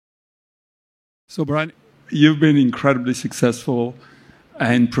So, Brian, you've been incredibly successful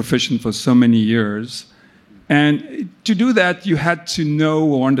and proficient for so many years. And to do that, you had to know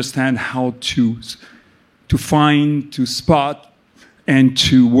or understand how to find, to spot, and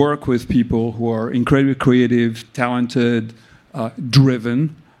to work with people who are incredibly creative, talented,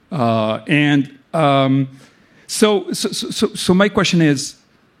 driven. So my question is,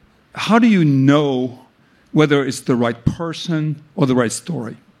 how do you know whether it's the right person or the right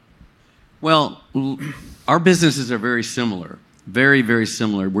story? Well, our businesses are very similar, very, very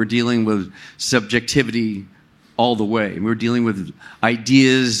similar. We're dealing with subjectivity all the way. We're dealing with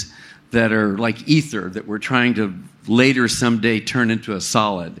ideas that are like ether that we're trying to later someday turn into a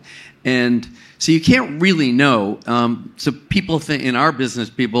solid. And so you can't really know. So people think, in our business,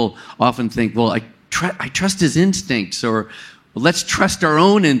 people often think, well, I trust his instincts, or well, let's trust our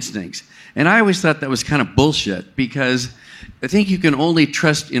own instincts. And I always thought that was kind of bullshit, because I think you can only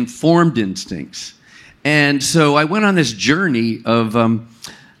trust informed instincts. And so I went on this journey of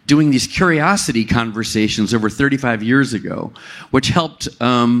doing these curiosity conversations over 35 years ago, which helped.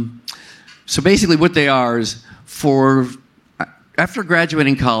 So basically what they are is, after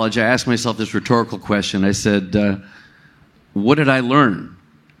graduating college, I asked myself this rhetorical question. I said, what did I learn?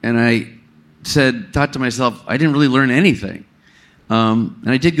 And I thought to myself, I didn't really learn anything. And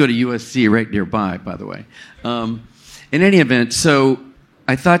I did go to USC right nearby, by the way. In any event, so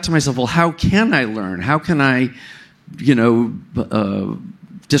I thought to myself, well, how can I learn? How can I,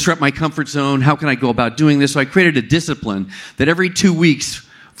 disrupt my comfort zone? How can I go about doing this? So I created a discipline that every 2 weeks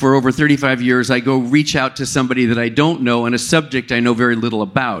for over 35 years, I go reach out to somebody that I don't know on a subject I know very little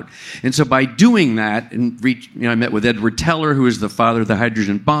about. And so by doing that, I met with Edward Teller, who is the father of the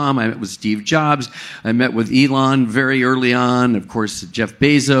hydrogen bomb. I met with Steve Jobs. I met with Elon very early on. Of course, Jeff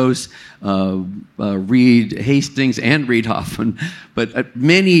Bezos, Reed Hastings, and Reid Hoffman. But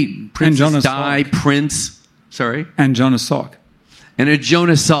many Prince Di, Prince. Sorry? And Jonas Salk. And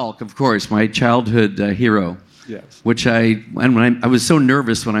Jonas Salk, of course, my childhood hero. Yes. I was so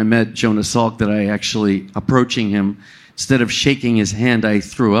nervous when I met Jonas Salk that I actually, approaching him, instead of shaking his hand, I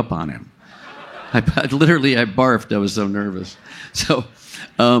threw up on him. I barfed. I was so nervous. So,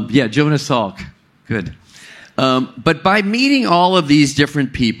 Jonas Salk. Good. But by meeting all of these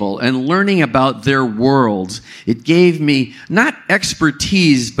different people and learning about their worlds, it gave me not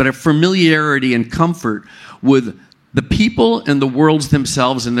expertise, but a familiarity and comfort with the people and the worlds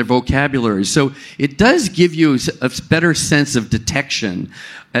themselves and their vocabulary. So it does give you a better sense of detection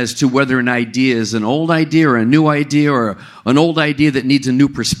as to whether an idea is an old idea or a new idea, or an old idea that needs a new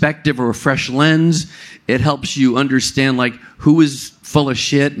perspective or a fresh lens. It helps you understand like who is full of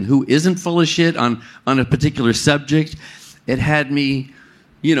shit and who isn't full of shit on a particular subject. It had me,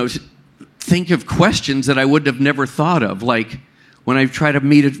 think of questions that I would have never thought of, like, when I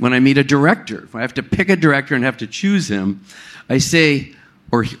meet a director, if I have to pick a director and have to choose him, I say,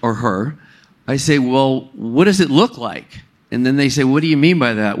 or her, I say, well, what does it look like? And then they say, what do you mean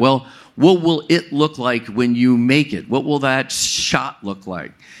by that? Well, what will it look like when you make it? What will that shot look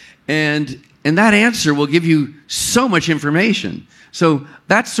like? And that answer will give you so much information. So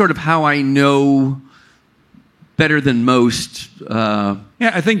that's sort of how I know better than most I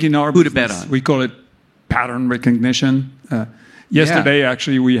think in our who business, to bet on. We call it pattern recognition. Yesterday,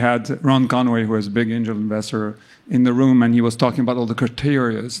 actually, we had Ron Conway, who is a big angel investor, in the room, and he was talking about all the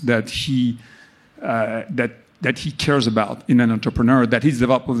criteria that he cares about in an entrepreneur, that he's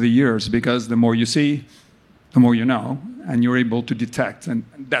developed over the years, because the more you see, the more you know, and you're able to detect, and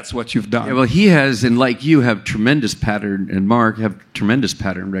that's what you've done. Yeah, well, he has, and like you have tremendous pattern, and Mark have tremendous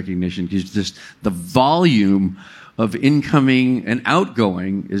pattern recognition, because just the volume of incoming and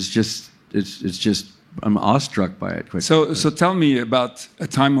outgoing is just, it's just, I'm awestruck by it. So tell me about a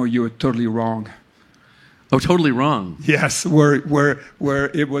time where you were totally wrong. Oh, totally wrong. Yes, where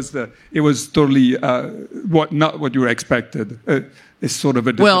it was totally not what you were expected. It's sort of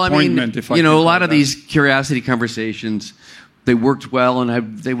a disappointment. Well, a lot of these curiosity conversations, they worked well,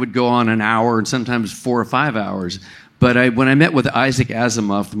 and they would go on an hour and sometimes 4 or 5 hours. But when I met with Isaac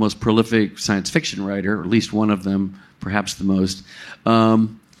Asimov, the most prolific science fiction writer, or at least one of them, perhaps the most.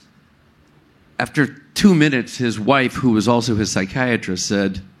 After 2 minutes, his wife, who was also his psychiatrist,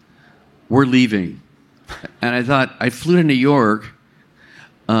 said, "We're leaving." And I thought, I flew to New York,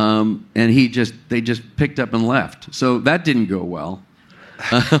 and they just picked up and left. So that didn't go well.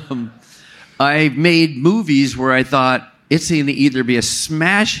 I made movies where I thought it's going to either be a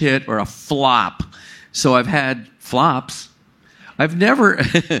smash hit or a flop. So I've had flops. I've never,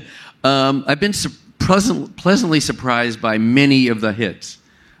 I've been pleasantly surprised by many of the hits.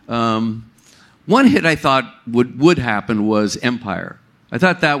 One hit I thought would happen was Empire. I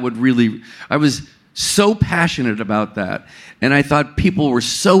thought that would really, I was so passionate about that. And I thought people were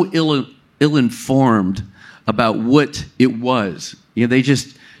so ill-informed about what it was. You know, they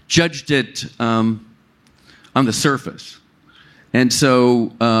just judged it on the surface. And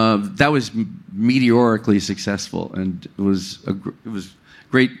so that was meteorically successful, and it was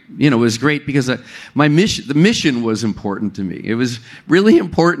great. You know, it was great because the mission was important to me. It was really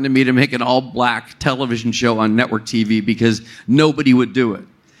important to me to make an all-black television show on network TV because nobody would do it.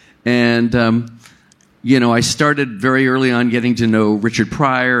 And you know, I started very early on getting to know Richard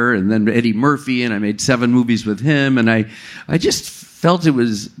Pryor and then Eddie Murphy, and I made 7 movies with him. And I just felt it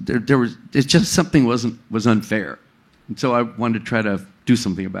was just something was unfair. And so I wanted to try to do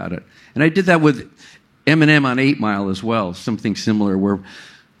something about it. And I did that with Eminem on 8 Mile as well, something similar, where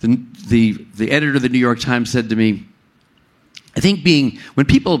the editor of the New York Times said to me, I think when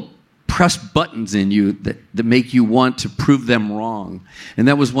people press buttons in you that make you want to prove them wrong. And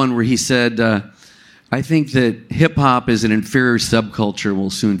that was one where he said, I think that hip-hop is an inferior subculture and will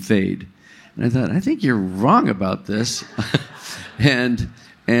soon fade. And I thought, I think you're wrong about this.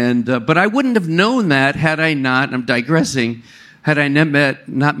 But I wouldn't have known that had I not, and I'm digressing, had I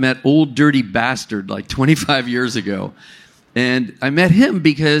not met Old Dirty Bastard like 25 years ago. And I met him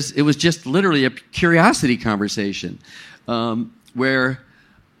because it was just literally a curiosity conversation where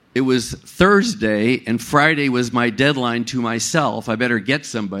it was Thursday and Friday was my deadline to myself. I better get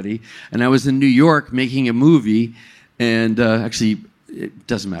somebody. And I was in New York making a movie, and actually, it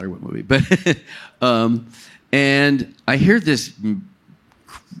doesn't matter what movie, but and I hear this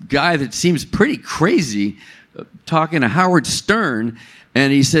guy that seems pretty crazy talking to Howard Stern,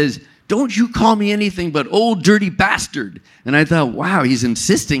 and he says, "Don't you call me anything but Old Dirty Bastard." And I thought, wow, he's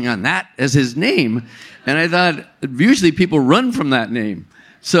insisting on that as his name. And I thought, usually people run from that name.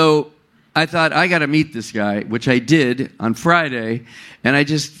 So I thought, I got to meet this guy, which I did on Friday, and I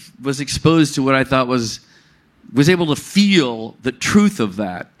just was exposed to what I thought was able to feel the truth of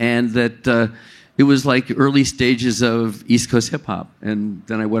that, and that it was like early stages of East Coast hip hop. And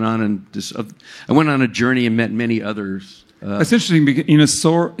then I went on a journey and met many others. It's interesting because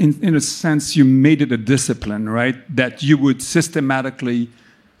in a sense, you made it a discipline, right? That you would systematically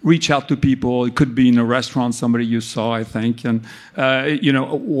reach out to people. It could be in a restaurant, somebody you saw, I think, and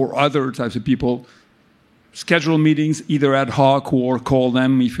or other types of people. Schedule meetings, either ad hoc or call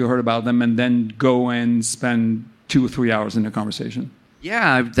them if you heard about them, and then go and spend 2 or 3 hours in a conversation.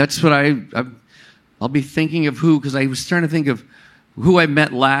 Yeah, that's what I'll be thinking of who, because I was trying to think of who I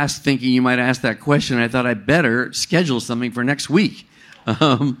met last, thinking you might ask that question. I thought I better schedule something for next week.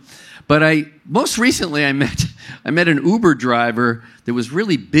 But most recently I met an Uber driver that was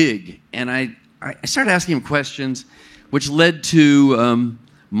really big, and I started asking him questions, which led to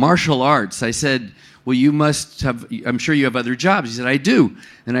martial arts. I said, "Well, you must have. I'm sure you have other jobs." He said, "I do."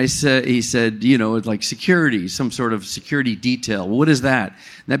 And he said, like security, some sort of security detail. Well, what is that?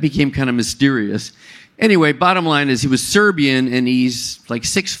 And that became kind of mysterious. Anyway, bottom line is he was Serbian, and he's like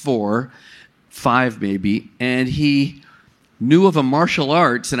 6'4", 5 maybe, and he knew of a martial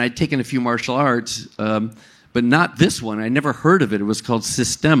arts, and I'd taken a few martial arts, but not this one. I never heard of it. It was called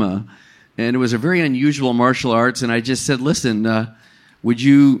Sisteron, and it was a very unusual martial arts, and I just said, "Listen,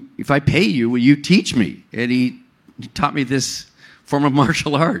 if I pay you, will you teach me?" And he taught me this form of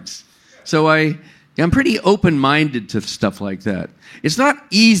martial arts. So I'm pretty open-minded to stuff like that. It's not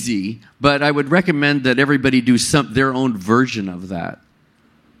easy, but I would recommend that everybody do their own version of that.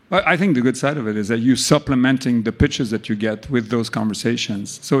 I think the good side of it is that you're supplementing the pitches that you get with those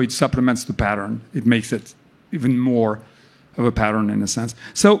conversations. So it supplements the pattern. It makes it even more of a pattern in a sense.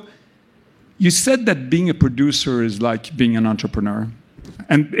 So you said that being a producer is like being an entrepreneur.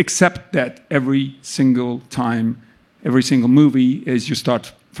 And except that every single time, every single movie is you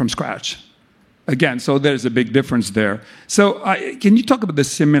start from scratch. Again, so there's a big difference there. So can you talk about the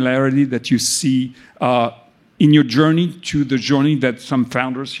similarity that you see in your journey to the journey that some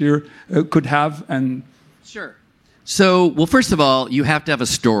founders here could have? And Sure. So, well, first of all, you have to have a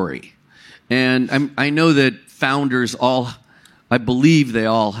story. And I know that founders I believe they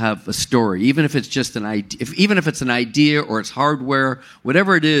all have a story, even if it's just an idea. Even if it's an idea or it's hardware,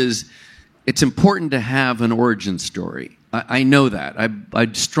 whatever it is, it's important to have an origin story. I know that.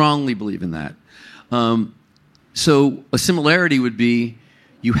 I strongly believe in that. So a similarity would be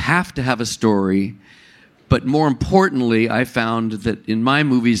you have to have a story, but more importantly, I found that in my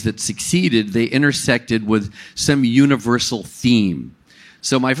movies that succeeded, they intersected with some universal theme.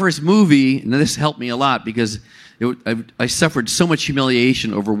 So my first movie, and this helped me a lot because I suffered so much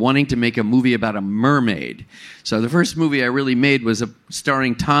humiliation over wanting to make a movie about a mermaid. So the first movie I really made was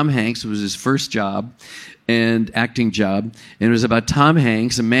starring Tom Hanks. It was his first job. and acting job. And it was about Tom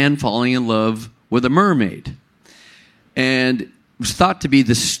Hanks, a man falling in love with a mermaid. And it was thought to be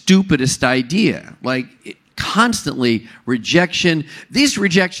the stupidest idea. Like, constantly rejection. These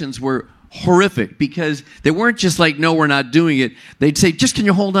rejections were horrific because they weren't just like, no, we're not doing it. They'd say, just can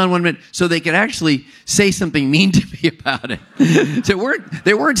you hold on 1 minute? So they could actually say something mean to me about it. So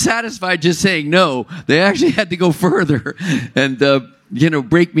they weren't satisfied just saying no. They actually had to go further and,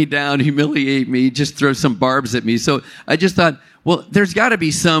 break me down, humiliate me, just throw some barbs at me. So I just thought, well, there's got to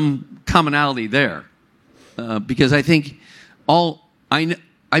be some commonality there. Because I think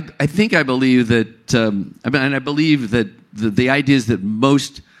I believe that, I believe that the ideas that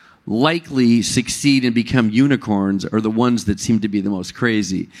most likely succeed and become unicorns are the ones that seem to be the most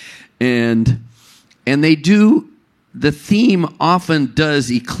crazy. And they do, the theme often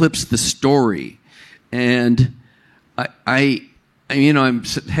does eclipse the story. And I'm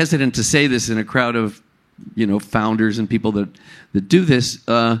hesitant to say this in a crowd of, founders and people that do this,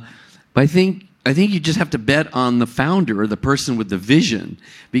 but I think you just have to bet on the founder or the person with the vision,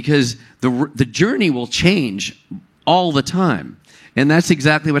 because the journey will change all the time. And that's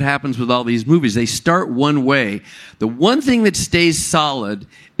exactly what happens with all these movies. They start one way. The one thing that stays solid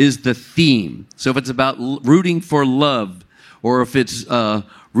is the theme. So if it's about rooting for love, or if it's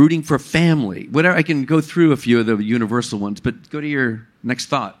rooting for family, whatever, I can go through a few of the universal ones, but go to your next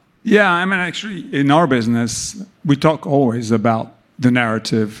thought. Yeah, actually, in our business, we talk always about the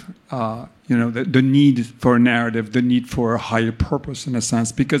narrative, the need for a narrative, the need for a higher purpose in a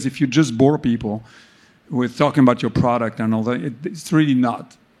sense. Because if you just bore people with talking about your product and all that, it's really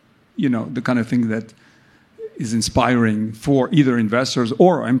not, the kind of thing that is inspiring for either investors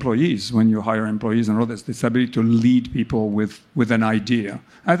or employees when you hire employees and all this ability to lead people with an idea.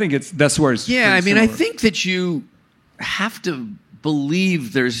 I think that's where it's similar. I think that you have to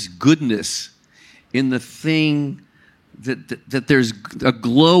believe there's goodness in the thing, that there's a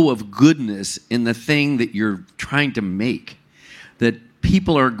glow of goodness in the thing that you're trying to make, that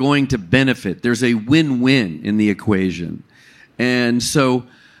people are going to benefit. There's a win-win in the equation. And so,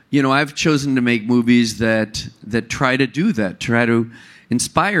 I've chosen to make movies that try to do that, try to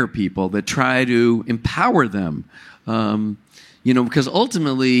inspire people, that try to empower them. Because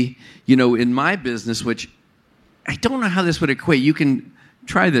ultimately, in my business, which I don't know how this would equate, you can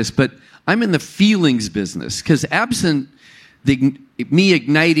try this, but I'm in the feelings business, because absent me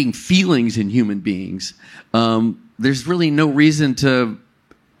igniting feelings in human beings, there's really no reason to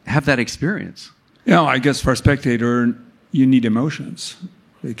have that experience. I guess for a spectator, you need emotions,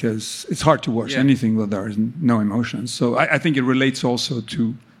 because it's hard to watch anything where there is no emotions. So I think it relates also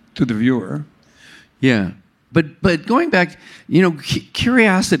to the viewer. Yeah. But going back,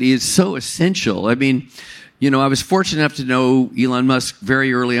 curiosity is so essential. I was fortunate enough to know Elon Musk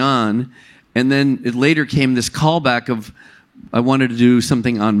very early on, and then it later came this callback of, I wanted to do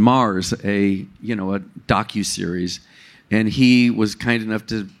something on Mars, a docuseries, and he was kind enough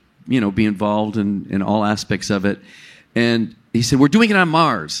to, be involved in all aspects of it. And he said, we're doing it on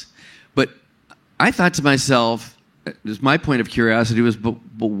Mars. But I thought to myself, my point of curiosity was, but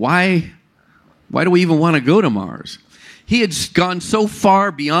why do we even want to go to Mars? He had gone so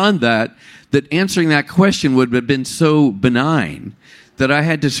far beyond that answering that question would have been so benign that I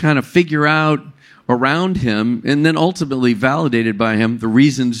had to kind of figure out around him, and then ultimately validated by him, the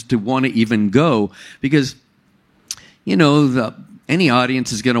reasons to want to even go. Because, any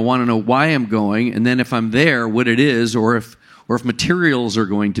audience is going to want to know why I'm going, and then if I'm there, what it is, or if materials are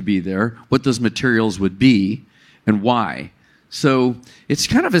going to be there, what those materials would be, and why. So it's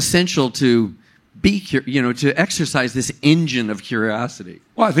kind of essential to to exercise this engine of curiosity.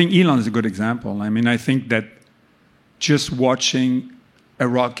 Well, I think Elon is a good example. I think that just watching a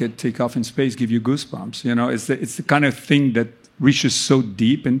rocket take off in space give you goosebumps. It's the kind of thing that reaches so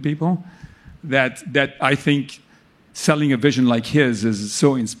deep in people that I think selling a vision like his is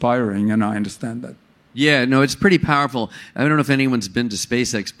so inspiring, and I understand that. Yeah, no, it's pretty powerful. I don't know if anyone's been to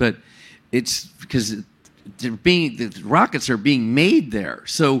SpaceX, but it's because the rockets are being made there.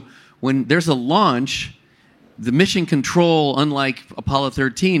 So when there's a launch, the mission control, unlike Apollo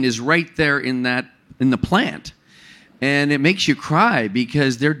 13, is right there in the plant. And it makes you cry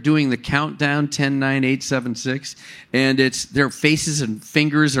because they're doing the countdown, 10, 9, 8, 7, 6, and their faces and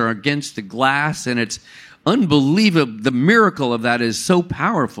fingers are against the glass, and it's unbelievable. The miracle of that is so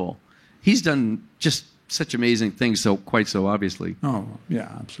powerful. He's done just such amazing things, quite so obviously. Oh,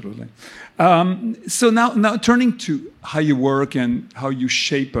 yeah, absolutely. So now turning to how you work and how you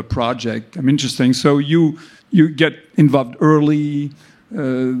shape a project, interesting. So you get involved early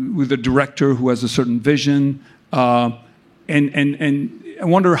with a director who has a certain vision, and I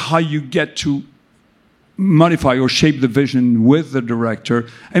wonder how you get to modify or shape the vision with the director?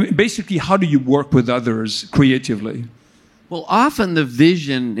 I mean, basically, how do you work with others creatively? Well, often the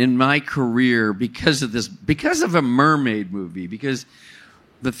vision in my career, because of a mermaid movie, because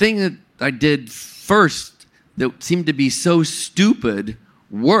the thing that I did first that seemed to be so stupid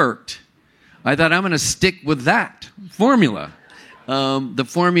worked, I thought I'm going to stick with that formula. The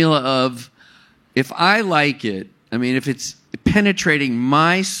formula of, if I like it, I mean, if it's penetrating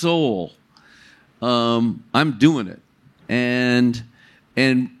my soul, I'm doing it. And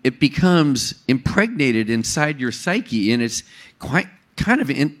it becomes impregnated inside your psyche, and it's kind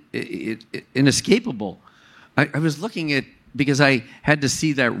of inescapable. I was looking at, because I had to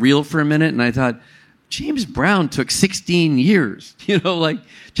see that reel for a minute, and I thought, James Brown took 16 years, and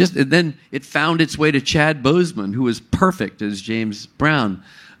then it found its way to Chad Boseman, who was perfect as James Brown.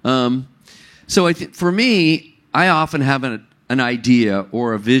 So I think for me, I often have an idea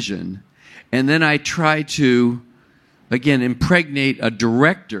or a vision, and then I try to, again, impregnate a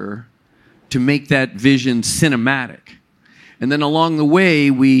director to make that vision cinematic. And then along the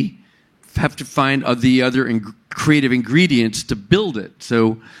way, we have to find the other creative ingredients to build it.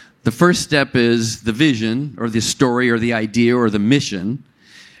 So the first step is the vision, or the story, or the idea, or the mission.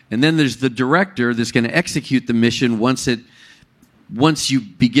 And then there's the director that's going to execute the mission once you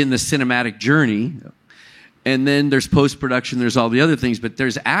begin the cinematic journey. And then there's post-production, there's all the other things, but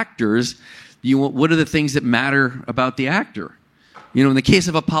there's actors. What are the things that matter about the actor? In the case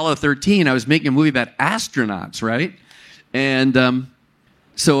of Apollo 13, I was making a movie about astronauts, right? And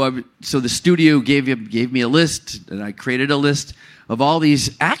so the studio gave me a list, and I created a list of all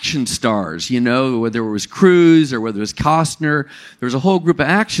these action stars, whether it was Cruise or whether it was Costner. There was a whole group of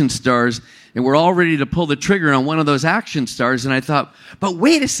action stars, and we're all ready to pull the trigger on one of those action stars. And I thought, but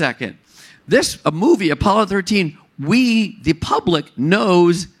wait a second. A movie, Apollo 13, the public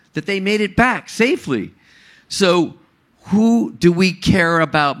knows that they made it back safely. So who do we care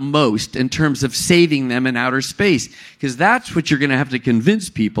about most in terms of saving them in outer space? Because that's what you're going to have to convince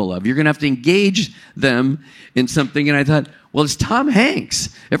people of. You're going to have to engage them in something. And I thought, well, it's Tom Hanks.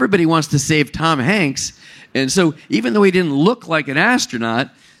 Everybody wants to save Tom Hanks. And so even though he didn't look like an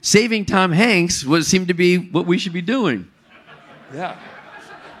astronaut, saving Tom Hanks seemed to be what we should be doing. Yeah.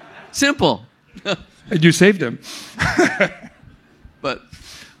 Simple. And you saved him. But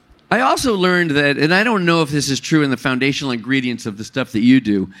I also learned that, and I don't know if this is true in the foundational ingredients of the stuff that you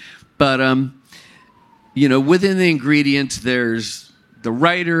do, but within the ingredients, there's the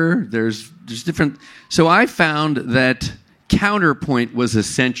writer, there's different. So I found that counterpoint was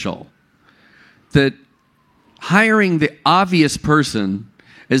essential. That hiring the obvious person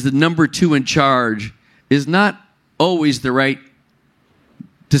as the number 2 in charge is not always the right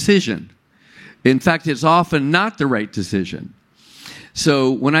decision. In fact, it's often not the right decision.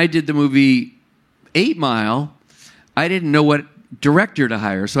 So when I did the movie 8 Mile, I didn't know what director to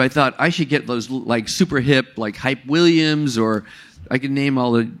hire. So I thought I should get those super hip, like Hype Williams, or I can name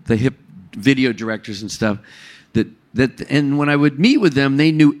all the hip video directors and stuff. And when I would meet with them,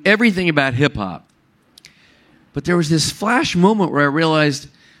 they knew everything about hip hop. But there was this flash moment where I realized,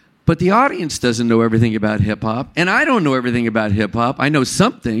 but the audience doesn't know everything about hip hop, and I don't know everything about hip hop. I know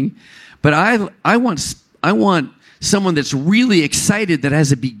something, but I want someone that's really excited, that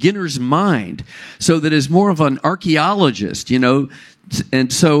has a beginner's mind, so that is more of an archaeologist,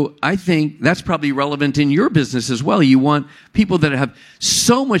 And so I think that's probably relevant in your business as well. You want people that have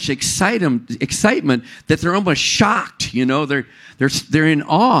so much excitement that they're almost shocked, They're in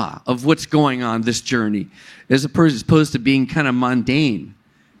awe of what's going on this journey, as opposed to being kind of mundane.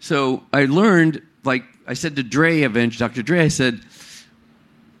 So I learned, like I said to Dr. Dre, I said,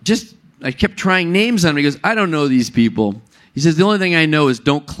 I kept trying names on him. He goes, I don't know these people. He says, the only thing I know is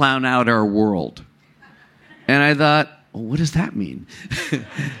don't clown out our world. And I thought, well, what does that mean?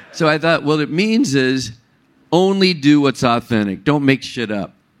 So I thought, what it means is only do what's authentic. Don't make shit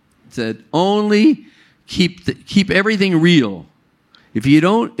up. It said, only keep everything real. If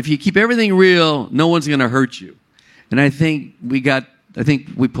you keep everything real, no one's going to hurt you. And I think we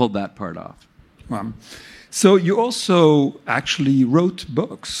pulled that part off. Wow. So you also actually wrote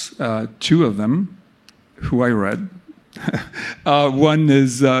books, 2 of them, who I read. One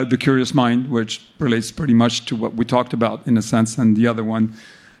is The Curious Mind, which relates pretty much to what we talked about in a sense, and the other one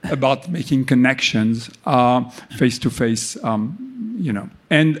about making connections face to face,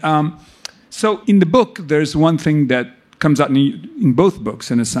 And so in the book, there's one thing that comes out in both books,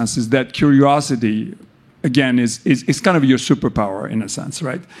 in a sense, is that curiosity, again, is kind of your superpower, in a sense,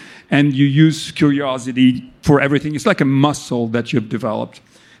 right? And you use curiosity for everything. It's like a muscle that you've developed.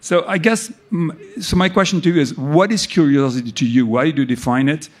 So I guess, my question to you is, what is curiosity to you? Why do you define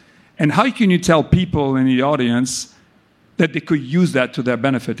it? And how can you tell people in the audience that they could use that to their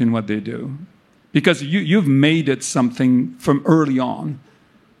benefit in what they do? Because you've made it something from early on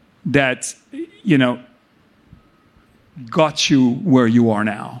that, got you where you are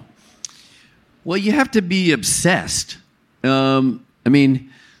now. Well, you have to be obsessed. There's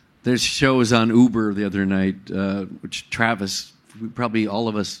shows on Uber the other night, which Travis, probably all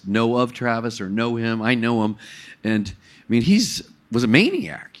of us know of Travis or know him. I know him. And, was a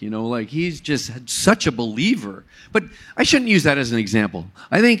maniac, he's just such a believer. But I shouldn't use that as an example.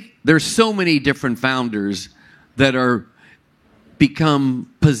 I think there's so many different founders that are become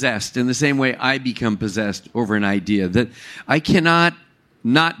possessed in the same way I become possessed over an idea that I cannot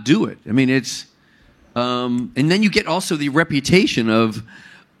not do it. It's, and then you get also the reputation of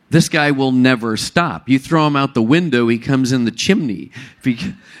this guy will never stop. You throw him out the window, he comes in the chimney.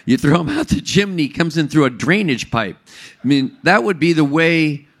 You throw him out the chimney, he comes in through a drainage pipe. That would be the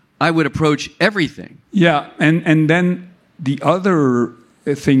way I would approach everything. Yeah, and then the other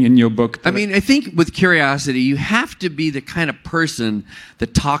thing in your book. I think with curiosity, you have to be the kind of person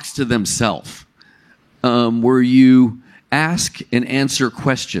that talks to themselves, where you ask and answer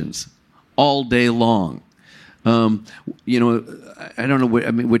questions all day long. I don't know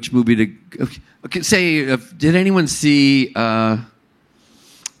which movie to. Okay, say, did anyone see A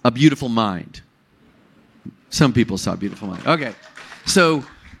Beautiful Mind? Some people saw A Beautiful Mind. Okay, so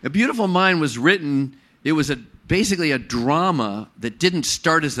A Beautiful Mind was written. It was basically a drama that didn't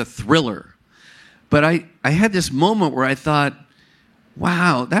start as a thriller, but I had this moment where I thought,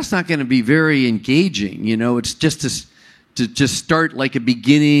 wow, that's not going to be very engaging. It's just to just start like a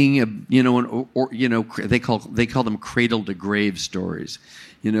beginning, they call them cradle to grave stories,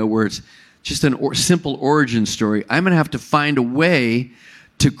 where it's just a simple origin story. I'm going to have to find a way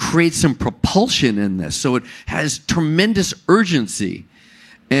to create some propulsion in this, so it has tremendous urgency.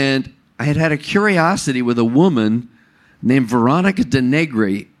 And I had a curiosity with a woman named Veronica de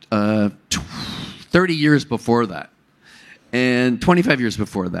Negri 30 years before that, and 25 years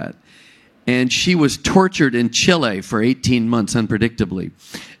before that. And she was tortured in Chile for 18 months unpredictably.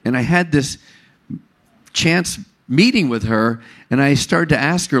 And I had this chance meeting with her, and I started to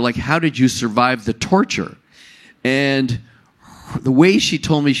ask her, how did you survive the torture? And the way she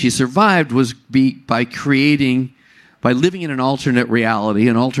told me she survived was by living in an alternate reality,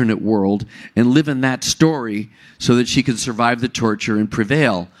 an alternate world, and live in that story so that she could survive the torture and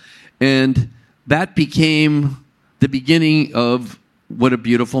prevail. And that became the beginning of what A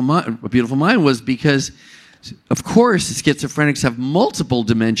Beautiful Mind was, because, of course, schizophrenics have multiple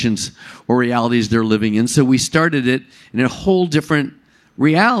dimensions or realities they're living in. So we started it in a whole different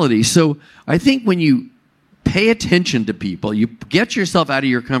reality. So I think when you pay attention to people, you get yourself out of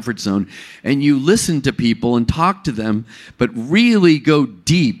your comfort zone, and you listen to people and talk to them, but really go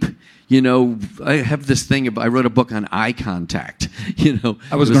deep. I have this thing. I wrote a book on eye contact.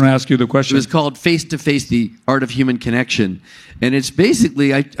 I was going to ask you the question. It was called Face to Face: The Art of Human Connection, and it's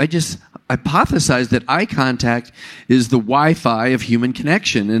basically I just hypothesized that eye contact is the Wi-Fi of human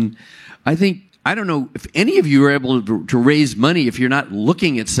connection. And I don't know if any of you are able to raise money if you're not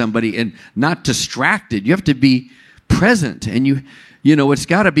looking at somebody and not distracted. You have to be present, and it's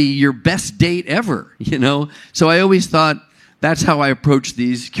got to be your best date ever. So I always thought, that's how I approach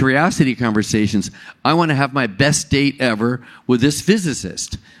these curiosity conversations. I want to have my best date ever with this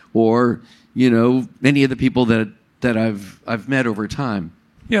physicist, or any of the people that I've met over time.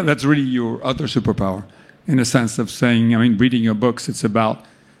 Yeah, that's really your other superpower, in a sense of saying, reading your books, it's about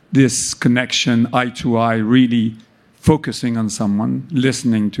this connection, eye to eye, really focusing on someone,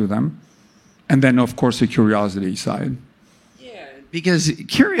 listening to them, and then, of course, the curiosity side. Yeah, because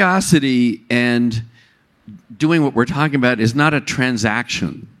curiosity and doing what we're talking about is not a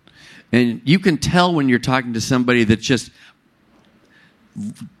transaction. And you can tell when you're talking to somebody that's just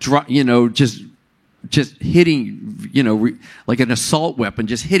hitting, like an assault weapon,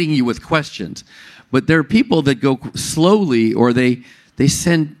 just hitting you with questions. But there are people that go slowly, or they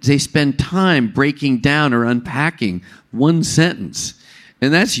spend time breaking down or unpacking one sentence.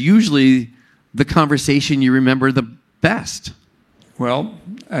 And that's usually the conversation you remember the best. Well,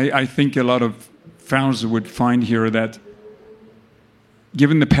 I think a lot of founders would find here that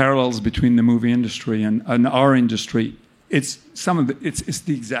given the parallels between the movie industry and our industry, it's the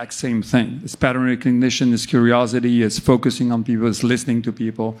exact same thing. It's pattern recognition, it's curiosity, it's focusing on people, it's listening to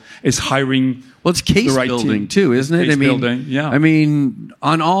people, it's hiring. Well, it's case building too, isn't it? Case building, yeah.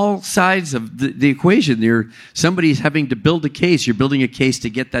 On all sides of the equation, somebody's having to build a case. You're building a case to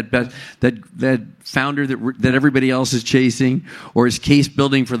get that founder that everybody else is chasing, or is case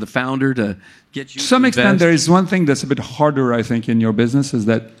building for the founder to get you. To some extent, there is one thing that's a bit harder, I think, in your business, is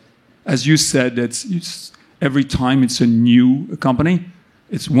that as you said, it's every time it's a new company.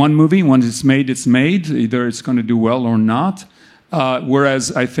 It's one movie. Once it's made, it's made. Either it's going to do well or not.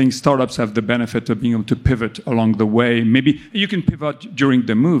 Whereas I think startups have the benefit of being able to pivot along the way. Maybe you can pivot during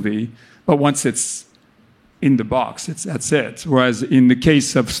the movie, but once it's in the box, that's it. Whereas in the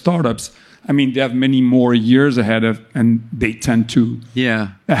case of startups, I mean, they have many more years ahead of, and they tend to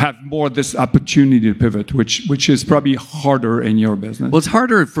have more this opportunity to pivot, which is probably harder in your business. Well, it's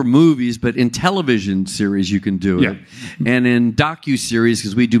harder for movies, but in television series you can do it. And in docu-series,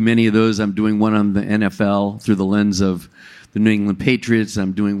 because we do many of those, I'm doing one on the NFL through the lens of the New England Patriots.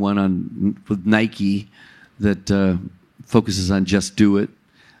 I'm doing one with Nike that focuses on Just Do It.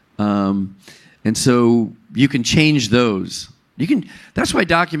 And so you can change those. That's why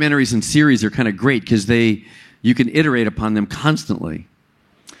documentaries and series are kind of great, because you can iterate upon them constantly.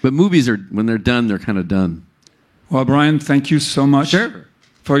 But movies when they're done, they're kind of done. Well, Brian, thank you so much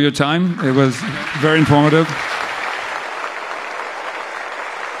for your time. It was very informative.